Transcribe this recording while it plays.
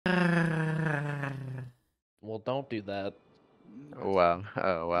don't do that. Oh wow.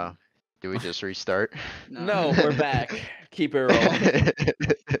 Oh wow. Do we just restart? No, we're back. Keep it rolling.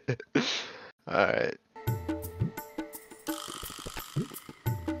 Alright.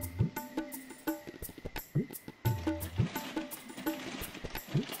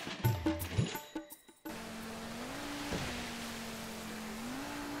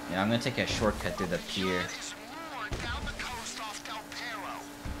 Yeah, I'm gonna take a shortcut through the pier.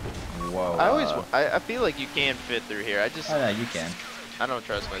 Whoa. I feel like you can fit through here. Oh yeah, you can. I don't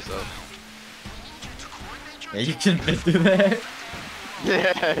trust myself. Yeah, you can fit through there.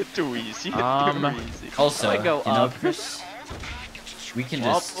 Yeah, too easy. Too easy. Also, I go you know, up. Chris, we can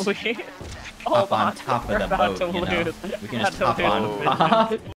just Hop hop on top of the boat, you know? We can just hop on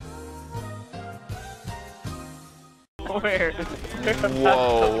top. Where?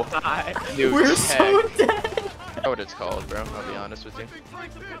 Whoa. Dude, We're so dead. That's what it's called, bro. I'll be honest with you.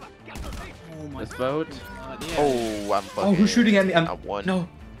 This boat? Oh, I'm fucking. Oh, who's shooting at me? I won. No.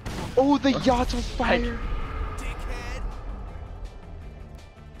 Oh, the yacht's on fire.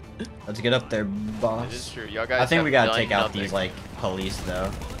 Let's get up there, It is boss. true. Y'all guys I think have we gotta done take out nothing. these, like, police,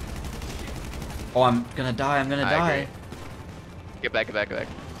 though. Oh, I'm gonna die. I'm gonna I die. agree. Get back, get back, get back.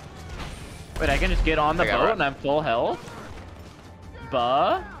 Wait, I can just get on the I got boat right. and I'm full health?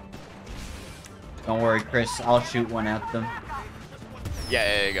 Buh? Don't worry, Chris. I'll shoot one at them. Yeah,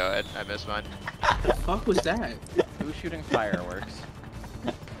 there you go. I missed mine. The fuck was that? Who's shooting fireworks?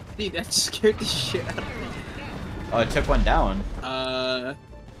 Dude, that scared the shit out of me. Oh, it took one down. Uh,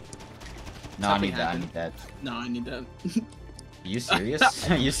 No, I need that. I need that. no, I need that. Are you serious?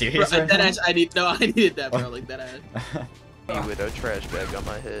 Are you Bro, serious right that now? ass, I needed that, bro. Like that ass. Me with a trash bag on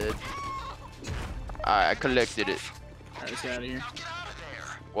my head. I collected it. Alright, let's get out of here.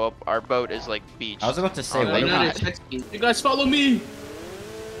 Well, our boat is like beach. I was about to say, Oh, what Wait, they are no, we... not. text me. You guys follow me.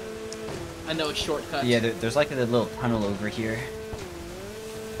 I know a shortcut. Yeah, there's like a little tunnel over here.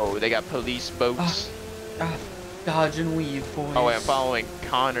 Oh, they got police boats. Ah, dodge and weave, boys. Oh, wait, I'm following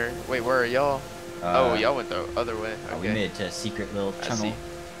Connor. Wait, where are y'all? Oh, y'all went the other way. Oh, we Okay. made it to a secret little I tunnel. see.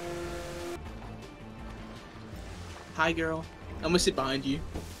 Hi, girl. I'm gonna sit behind you.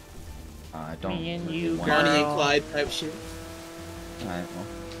 I don't. Me and you, want- girl. Bonnie and Clyde type shit. Alright, well.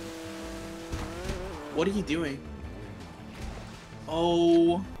 What are you doing?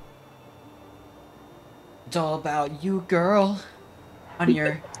 Oh. It's all about you, girl. On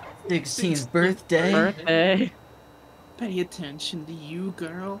your 16th birthday. Birthday. Pay attention to you,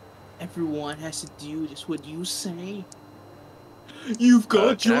 girl. Everyone has to do just what you say. You've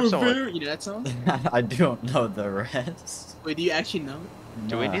got can I have your someone- very. You know that song? I don't know the rest. Wait, do you actually know?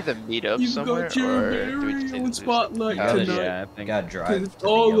 Do we Nah. need to meet up You've somewhere, got your or do we very just need own to lose? spotlight Yeah, tonight. Yeah, I think. Gotta Cause drive it's to the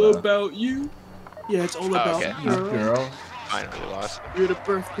all yellow. about you. Yeah, it's all about okay. You, you, girl. Finally lost. You're the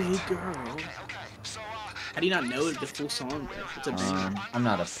birthday girl. How do you not know the full song, bro? It's a banger. I'm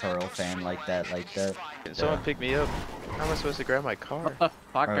not a Pearl fan like that. Can someone pick me up? How am I supposed to grab my car? What the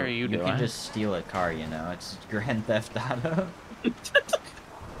fuck Bro, are you doing? can just steal a car, you know? It's Grand Theft Auto.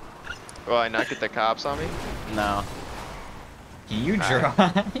 Will I not get the cops on me? No. Can you Alright.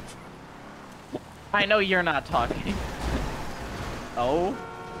 drive? I know you're not talking. Oh?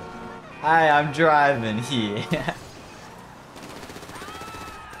 Hi, I'm driving here.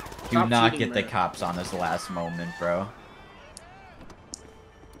 Do Stop not cheating, get the bro. cops on us last moment, bro.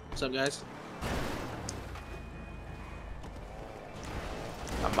 What's up, guys?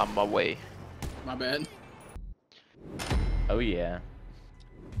 I'm on my way. My bad. Oh yeah.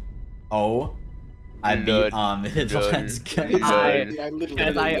 Oh, I beat Lud, Ahmed. lud, Let's go. lud. I literally.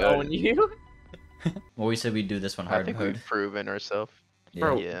 And I good. own you? Well, we said we'd do this one I hard think mode. we've proven ourselves. Yeah.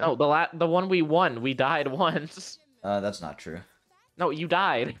 Bro, Yeah. no, the one we won, we died once. That's not true. No, you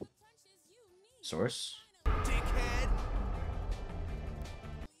died. Source? We're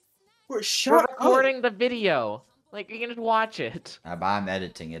We're shut up. recording the video. Like, you can just watch it. But I'm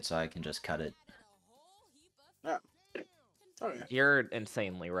editing it, so I can just cut it. Sorry. You're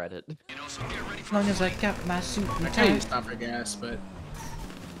insanely Reddit. As long as I got my suit and I can't even tie. stop for gas, but.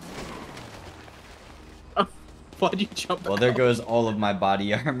 Oh, why did you jump Well, out? there goes all of my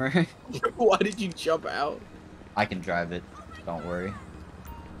body armor. Why did you jump out? I can drive it. Don't worry.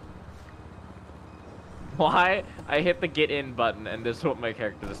 Why? I hit the get in button and this is what my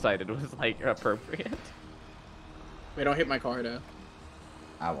character decided was, like, appropriate. Wait, don't hit my car, though.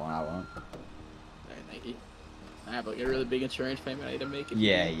 I won't. Alright, thank you. I have, like, a really big insurance payment I need to make.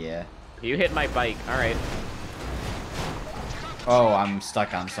 Yeah, yeah. You hit my bike. Alright. Oh, I'm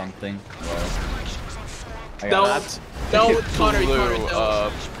stuck on something. Well, I No, got no, Connor, Blew Connor, no.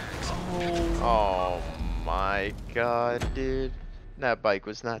 up. Oh. Oh my god, dude. That bike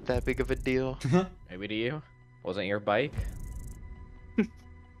was not that big of a deal. Maybe to you? Wasn't your bike?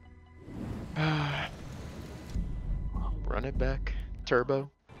 Run it back. Turbo.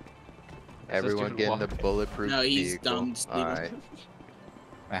 Everyone dude get in the walking? bulletproof No, he's vehicle. dumb, Steven. Alright.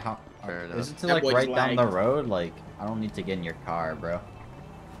 Wait, how? Fair enough. Isn't it That like boy right just down the lagged. road? Like, I don't need to get in your car, bro.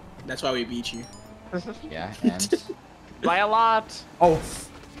 That's why we beat you. Yeah, and By a lot. oh,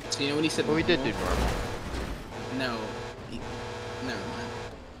 So you know when he said Well, we did do normal. No. Never mind.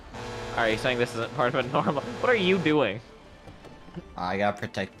 Are you saying this isn't part of a normal? What are you doing? I gotta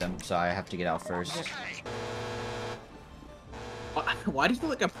protect them, so I have to get out first. Why do you feel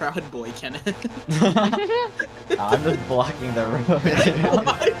like a proud boy, Kenneth? I'm just blocking the road.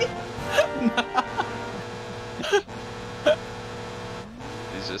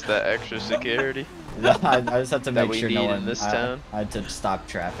 He's just that extra security. I just have to That make we sure no need in one. this town. I had to stop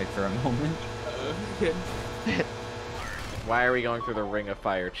traffic for a moment. Why are we going through the Ring of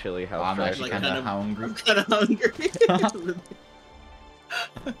Fire chili house? I'm drive actually thru? kind of hungry. I'm kind of hungry.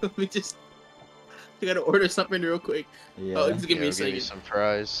 Let me just. I gotta order something real quick. Yeah. Oh, just give me a Give second. me some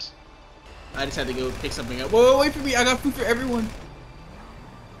fries. I just had to go pick something up. Whoa, wait for me! I got food for everyone.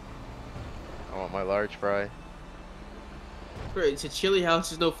 I want my large fry. Bro, it's a chili house.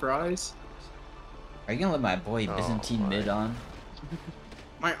 There's no fries. Are you gonna let my boy Oh Byzantine my. mid on?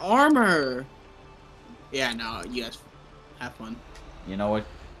 My armor. Yeah, no, you guys have fun. You know what?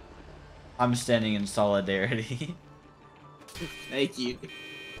 I'm standing in solidarity. Thank you.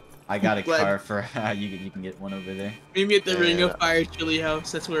 I got a Glad- car for you can get one over there. Meet me at the Ring Yeah. of Fire chili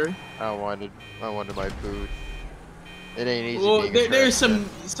house. That's where. I wanted my food. It ain't easy Well, being a there's trash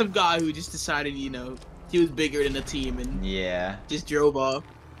some guy who just decided, you know, he was bigger than the team and Yeah. just drove off.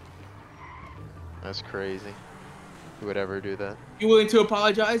 man. That's crazy. Who would ever do that? You willing to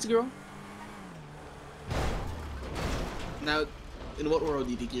apologize, girl? Now, in what world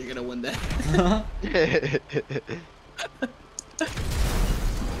do you think you're gonna win that?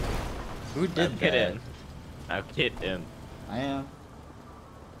 Who did Get that? in. Now get in. I am.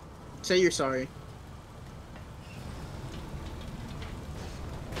 Say you're sorry.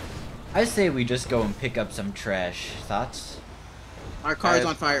 I say we just go and pick up some trash. Thoughts? Our car's Guys,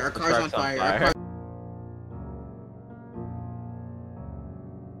 on fire. Our the car's on truck's on fire. Our fire. car's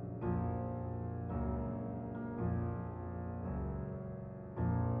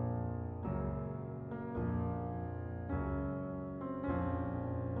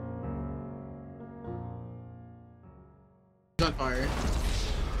on fire.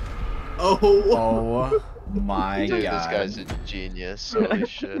 Oh. Oh my Dude, god. this guy's a genius. Holy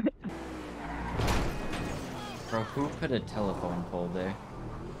shit. Bro, who put a telephone pole there?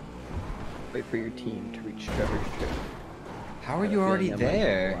 Wait for your team to reach Trevor's trip. How are you already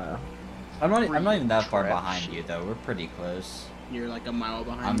there? Wow. I'm not even that far Trash. behind you though. We're pretty close. You're like a mile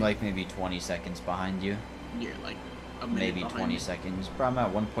behind. I'm me. like maybe 20 seconds behind you. You're like a minute Maybe behind 20 me. seconds. Bro, I'm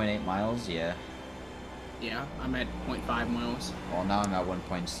at 1.8 miles. Yeah. Yeah, I'm at 0.5 miles. Well, now I'm at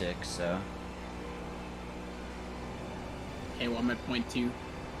 1.6. So. Okay, well I'm at 0.2.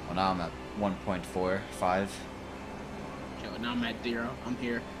 Well, now I'm at 1.45. Okay, well now I'm at 0. I'm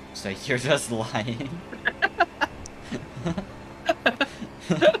here. So you're just lying.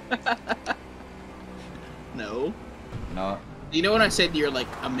 No. No. You know when I said you're like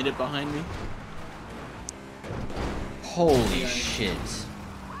a minute behind me? Holy Yeah. shit.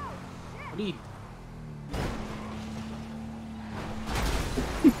 What do you?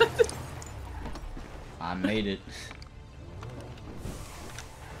 I made it.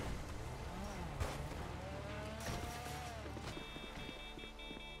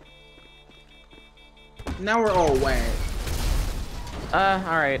 Now we're all wet.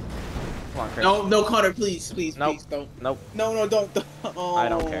 Alright. Come on, Chris. No, no, Connor, please, please, Nope. please, don't. Nope. No, don't. Oh, I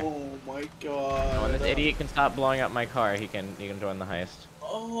don't care. Oh my god. When this idiot can stop blowing up my car, he can join the heist.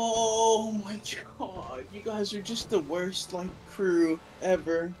 Oh my god, you guys are just the worst like crew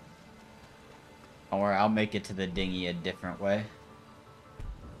ever. Don't worry, I'll make it to the dinghy a different way.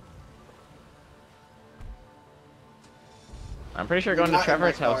 I'm pretty sure You're going to not in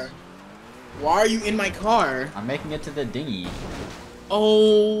my Trevor's house. car. Why are you in my car? I'm making it to the dinghy.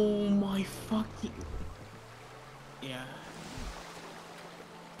 Oh my fucking. Yeah.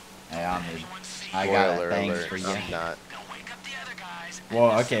 Hey, Ahmed. I got it. Spoiler Thanks alert, for you. I'm not.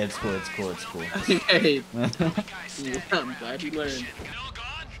 Whoa, okay, it's cool, it's cool, it's cool. Hey, I'm glad you learned.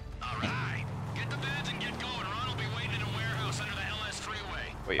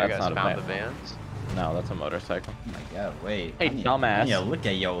 Wait, you That's guys not a found the van. vans? No, that's a motorcycle. Oh my god, wait. Hey, dumbass. Yeah, look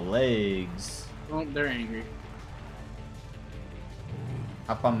at your legs. Well, they're angry.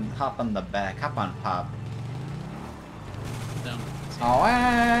 Hop on the back. Hop on pop. Dumb. Oh,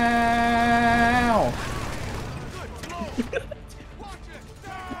 wow!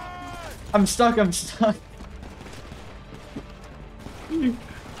 I'm stuck. I'm stuck. You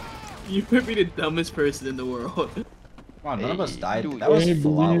might be the dumbest person in the world. Come on, none of us Hey, died. dude, That was I believe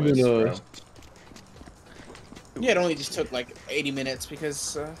flawless, in bro. us. Yeah, it only just took like 80 minutes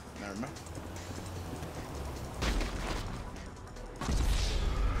because, never mind.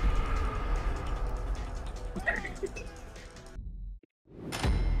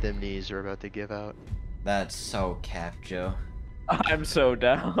 Them knees are about to give out. That's so cap, Joe. I'm so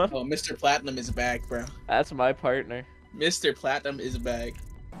down. Oh, Mr. Platinum is back, bro. That's my partner. Mr. Platinum is back.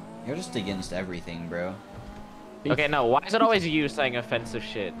 You're just against everything, bro. Okay, no, why is it always you saying offensive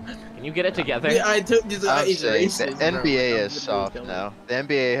shit? Can you get it together? Yeah, I took this. I'm It's saying racist, the bro. NBA I'm is literally soft killing now. The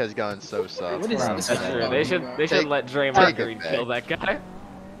NBA has gone so soft. What is Wow. this? That's That's true. true. They should Take- let Draymond take it Green back. kill that guy.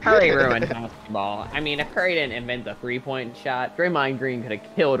 Curry ruined basketball. I mean, if Curry didn't invent the three-point shot, Draymond Green could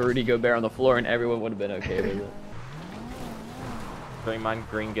have killed Rudy Gobert on the floor and everyone would have been okay with it. Draymond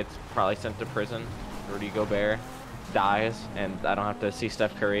Green gets probably sent to prison. Rudy Gobert dies, and I don't have to see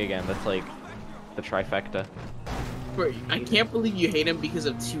Steph Curry again. That's like the trifecta. Bro, I can't believe you hate him because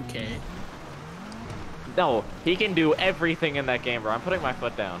of 2K. No, he can do everything in that game, bro. I'm putting my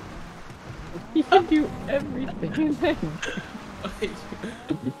foot down. He can do everything.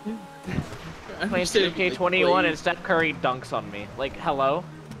 Playing 2K21 and Steph Curry dunks on me. Like, hello?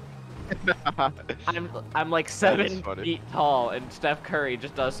 I'm like That is 7 funny. feet tall, and Steph Curry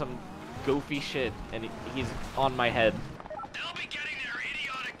just does some goofy shit, and he's on my head. They'll be getting their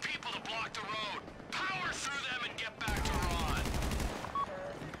idiotic people to block the road. Power through them and get back to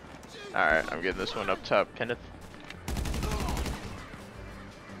Ron. Alright, I'm getting this one up top. Kenneth.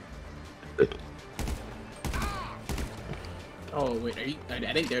 Oh wait, are you? I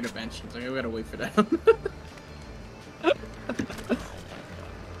didn't dare to bench. So I gotta wait for that.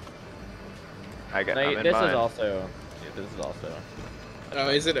 I'm No, in this mine. is also. This is also. Oh,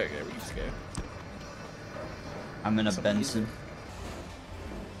 is it? Okay, we just go. I'm in a Benson.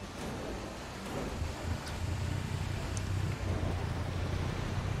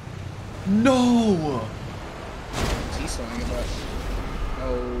 No! What's he saying about?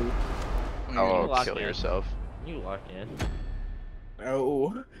 Oh. Oh, Lock kill in. yourself. You lock in.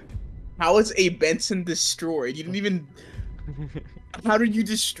 Oh. How is a Benson destroyed? You didn't even. How did you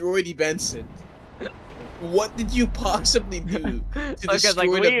destroy the Benson? What did you possibly do to Because destroy like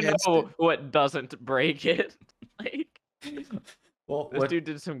the we Benson? know what doesn't break it. Like Well, this what, dude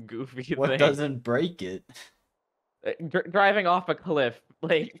did some goofy what thing. doesn't break it? Driving off a cliff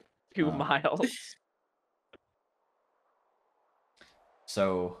like 2 Oh. miles.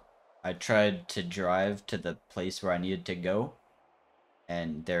 So, I tried to drive to the place where I needed to go,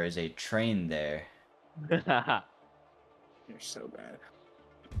 and there is a train there. You're so bad.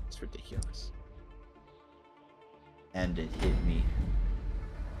 It's ridiculous. And it hit me.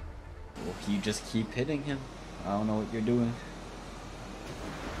 Well, you just keep hitting him. I don't know what you're doing.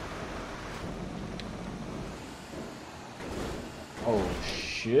 Oh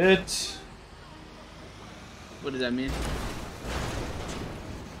shit! What does that mean?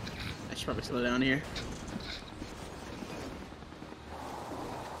 I should probably slow down here.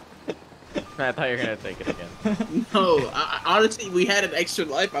 I thought you were gonna take it again. No, honestly, we had an extra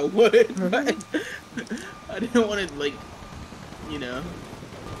life, I would, but I didn't want to, like, you know.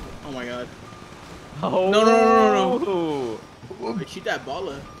 Oh my god. Oh No. Wait, shoot that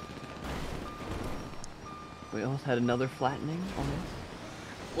baller. We almost had another flattening on this.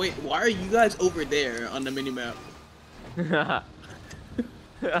 Wait, why are you guys over there on the minimap?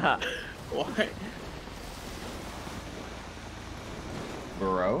 Why?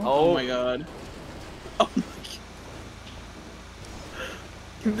 Bro? Oh Oh my god. Oh my god.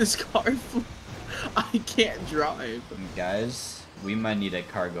 Can this car fly? I can't drive. Guys, we might need a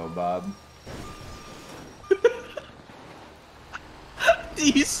cargo bob. Do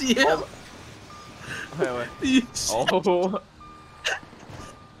you see him? wait. Do you see Oh.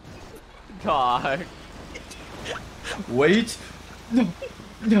 Dog. Wait! No!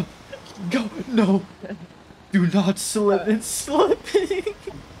 No! Go! No! Do not slip! It's slipping!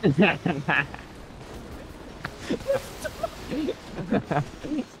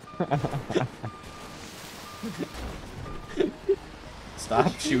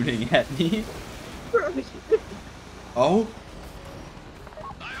 Stop shooting at me. Oh?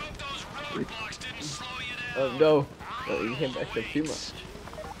 I hope those roadblocks didn't slow you down. Oh no. Oh, you came back there too much.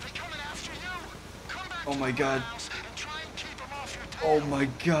 They're coming after you. Come back Oh my god. and try and keep them off your tail. Oh my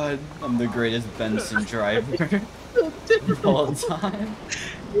god. I'm the greatest Benson driver of all time.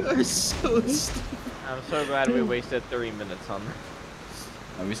 You are so stupid. I'm so glad we wasted 3 minutes on that.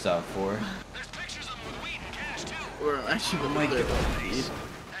 Oh, we still have 4. There's pictures of them with wheat and cash too. Or actually, Oh my the god.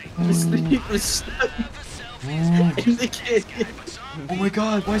 Hey, This thing was stuck in the canyon. Oh my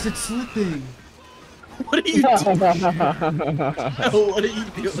god, why is it slipping? What are you doing? What are you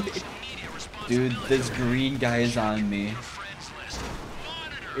doing? Dude, this green guy is on me.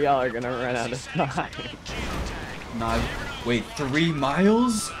 Y'all are gonna run out of time. Nah, wait, 3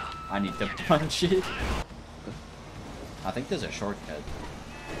 miles? I need to punch it. I think there's a shortcut.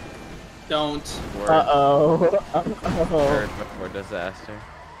 Don't. Uh-oh. Heard before disaster.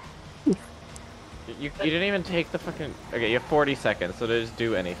 You didn't even take the fucking... Okay, you have 40 seconds, so just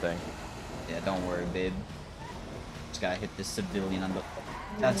do anything. Yeah, don't worry, babe. Just gotta hit this civilian on the...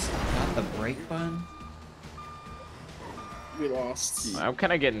 That's not the brake button? We lost. I'm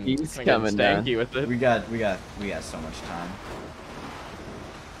kind of getting, He's kinda getting coming down. stanky with it. We got so much time.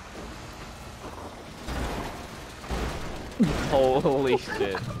 Holy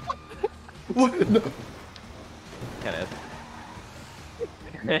shit. What? No. Kenneth.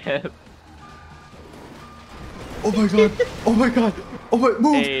 Oh my god! Oh my god! Oh my...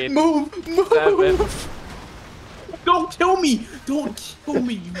 Move! 8, Move! 7. Move! Don't kill me! Don't kill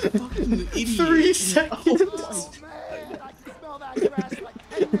me, you fucking idiot! 3 seconds!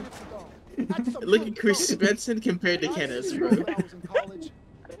 Look at Chris Benson compared to Kenneth, bro. Man,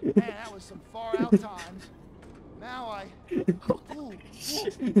 that was some far out times. Now I hit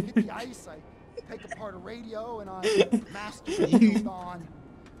the ice, I take apart a radio, and I master the on.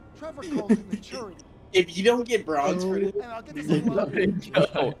 Trevor calls it maturity. If you don't get bronze for this, And I'll get this thing up.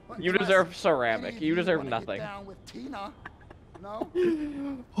 No, you deserve ceramic. You deserve nothing. Down with Tina. No?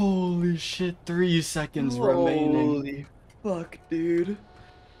 Holy shit, 3 seconds remaining. Fuck, dude.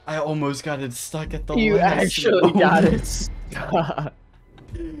 I almost got it stuck at the You last actually got moment. it stuck.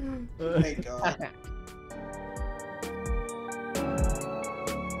 thank God.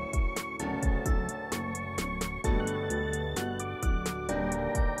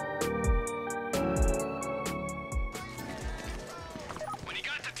 When you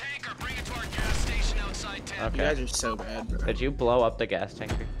got the tanker, bring it to our gas station outside town. You guys Okay. are so bad, bro. Did you blow up the gas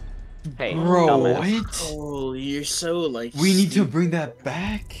tanker? Hey, Bro, dumbass. what? Oh, you're so like. We need to stupid. bring that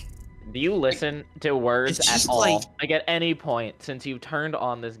back? Do you listen to words It's at just all? like- Like at any point since you turned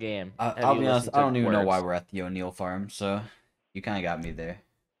on this game? have I'll you be honest, listened I to don't even know why words? we're at the O'Neill farm, so you kind of got me there.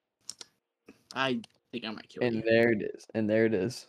 I think I might kill And you. there it is. And there it is.